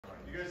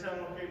guys have an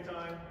okay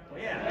time? Oh,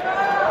 yeah.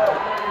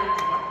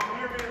 Can you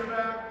hear me in the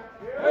back?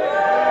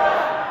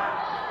 Yeah.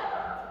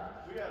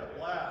 We had a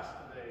blast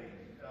today,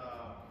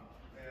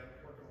 and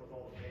working with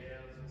all the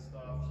bands and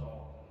stuff. So,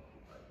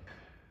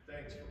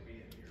 thanks for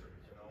being here.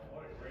 You know,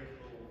 what a great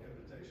little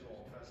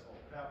invitational festival.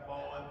 Pat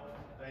Bowen,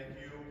 thank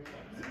you.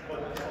 Put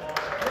this on.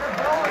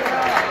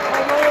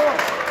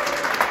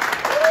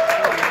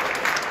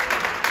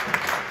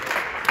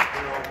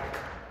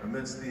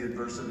 Amidst the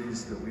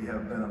adversities that we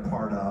have been a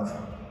part of,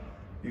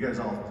 you guys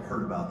all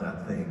heard about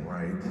that thing,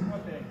 right?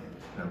 What thing?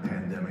 That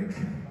pandemic.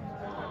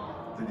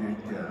 Did you?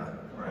 Yeah,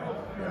 right.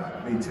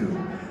 Yeah, me too.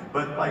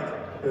 But like,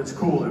 it's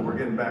cool that we're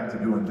getting back to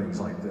doing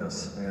things like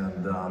this.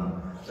 And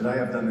I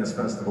have done this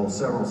festival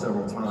several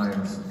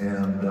times.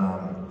 And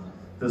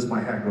this,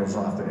 my hat goes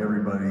off to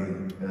everybody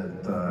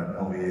at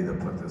LVA that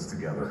put this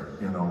together.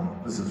 You know,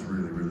 this is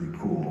really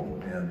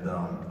cool. And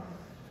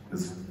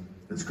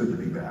it's good to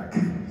be back.